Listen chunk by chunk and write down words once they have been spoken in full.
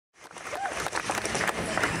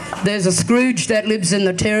there's a Scrooge that lives in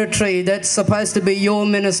the Territory that's supposed to be your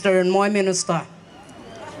minister and my minister.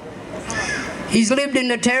 He's lived in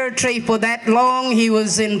the Territory for that long. He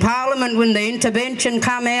was in Parliament when the intervention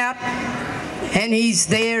came out, and he's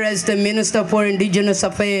there as the Minister for Indigenous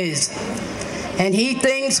Affairs. And he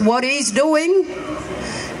thinks what he's doing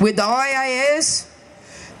with the IAS,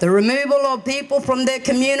 the removal of people from their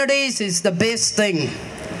communities, is the best thing.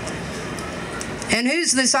 And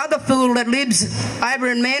who's this other fool that lives over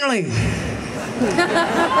in Manly?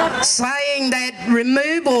 Saying that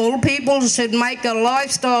removal, people should make a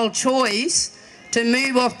lifestyle choice to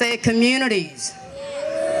move off their communities.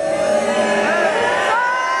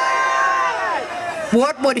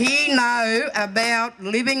 What would he know about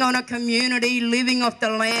living on a community, living off the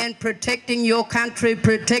land, protecting your country,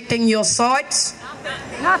 protecting your sites?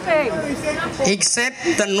 Nothing.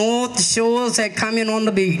 Except the North Shores that come in on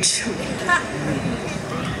the beach.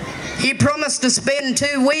 He promised to spend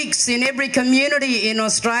 2 weeks in every community in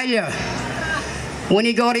Australia when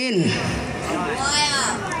he got in.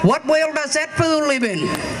 What world does that fool live in?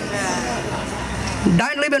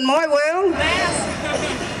 Don't live in my world.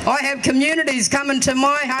 I have communities coming to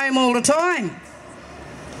my home all the time.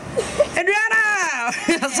 Adriana!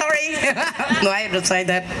 Sorry. No, I had to say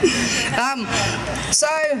that. So,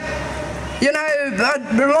 you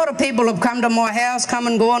know, a lot of people have come to my house, come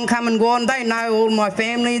and gone. They know all my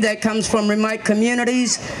family that comes from remote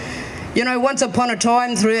communities. You know, once upon a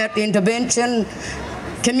time throughout the intervention,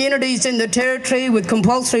 communities in the Territory with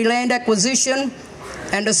compulsory land acquisition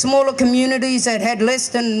and the smaller communities that had less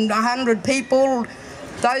than 100 people,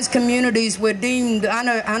 those communities were deemed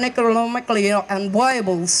uneconomically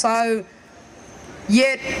unviable. So,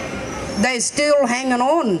 yet they're still hanging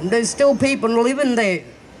on. There's still people living there.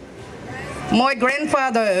 My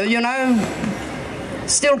grandfather, you know,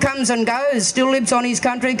 still comes and goes, still lives on his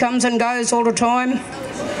country, comes and goes all the time.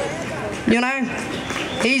 You know,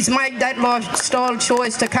 he's made that lifestyle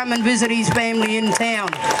choice to come and visit his family in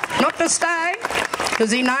town. Not to stay,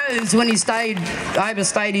 because he knows when he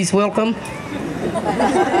overstayed, he's welcome.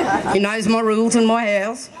 He knows my rules in my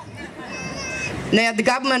house. Now, the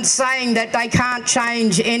government's saying that they can't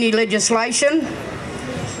change any legislation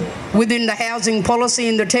within the housing policy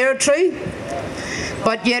in the Territory,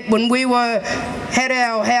 but yet when we had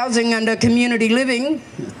our housing under community living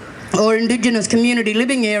or Indigenous community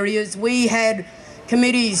living areas, we had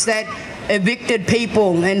committees that evicted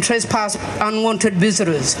people and trespassed unwanted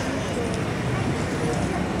visitors.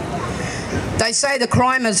 They say the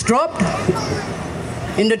crime has dropped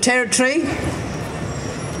in the Territory,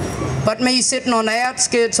 but me sitting on the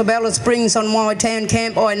outskirts of Alice Springs on my town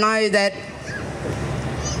camp, I know that,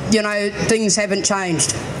 you know, things haven't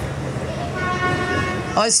changed.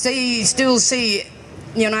 I still see,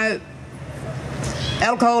 you know,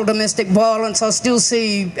 alcohol, domestic violence. I still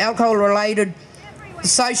see alcohol-related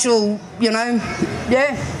social, you know,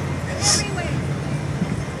 yeah.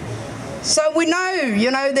 So we know,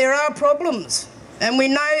 you know, there are problems. And we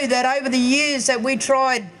know that over the years that we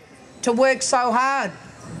tried to work so hard.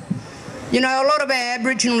 You know, a lot of our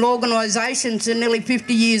Aboriginal organisations are nearly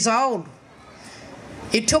 50 years old.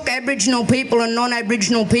 It took Aboriginal people and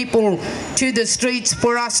non-Aboriginal people to the streets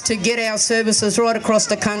for us to get our services right across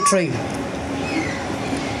the country.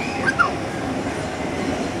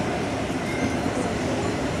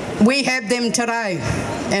 We have them today,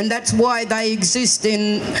 and that's why they exist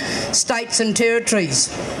in states and territories.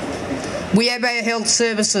 We have our health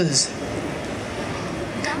services.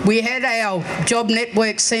 We had our job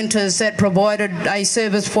network centres that provided a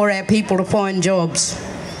service for our people to find jobs.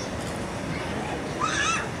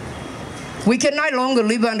 We can no longer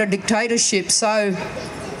live under dictatorship, so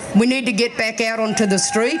we need to get back out onto the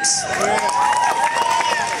streets.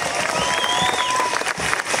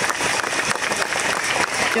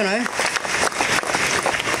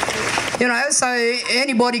 You know, so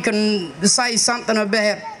anybody can say something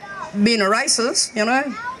about being a racist, you know.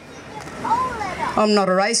 I'm not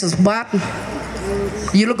a racist, but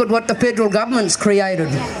you look at what the federal government's created.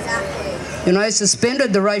 You know,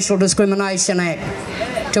 suspended the Racial Discrimination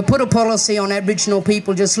Act to put a policy on Aboriginal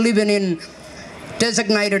people just living in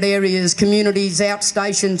designated areas, communities,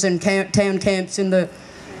 outstations and town camps in the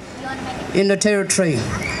Territory.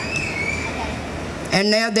 And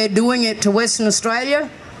now they're doing it to Western Australia.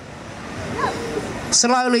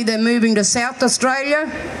 Slowly they're moving to South Australia.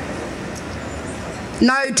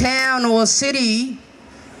 No town or city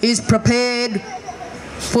is prepared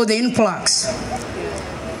for the influx.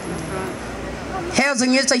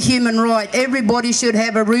 Housing is a human right. Everybody should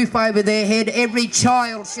have a roof over their head. Every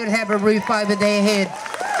child should have a roof over their head.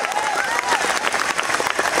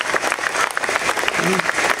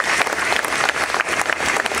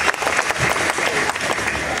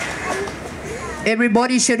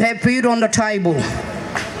 Everybody should have food on the table.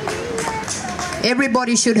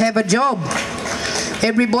 Everybody should have a job.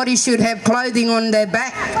 Everybody should have clothing on their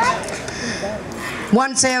back.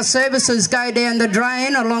 Once our services go down the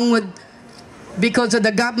drain, along with, because of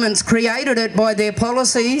the government's created it by their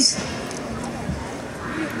policies,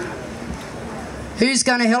 who's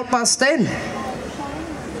going to help us then?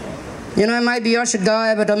 You know, maybe I should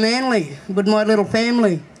go over to Manly with my little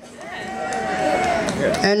family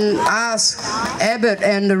and ask Abbott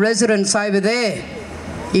and the residents over there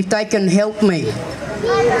if they can help me.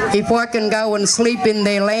 If I can go and sleep in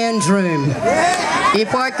their lounge room.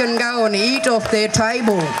 If I can go and eat off their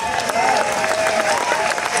table.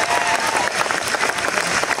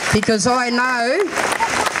 Because I know,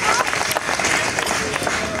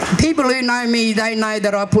 people who know me, they know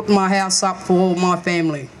that I put my house up for my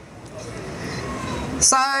family.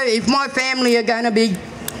 So if my family are going to be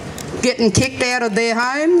getting kicked out of their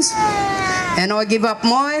homes and I give up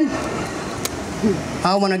mine,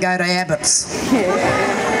 I want to go to Abbott's.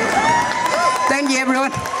 Thank you,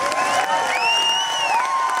 everyone.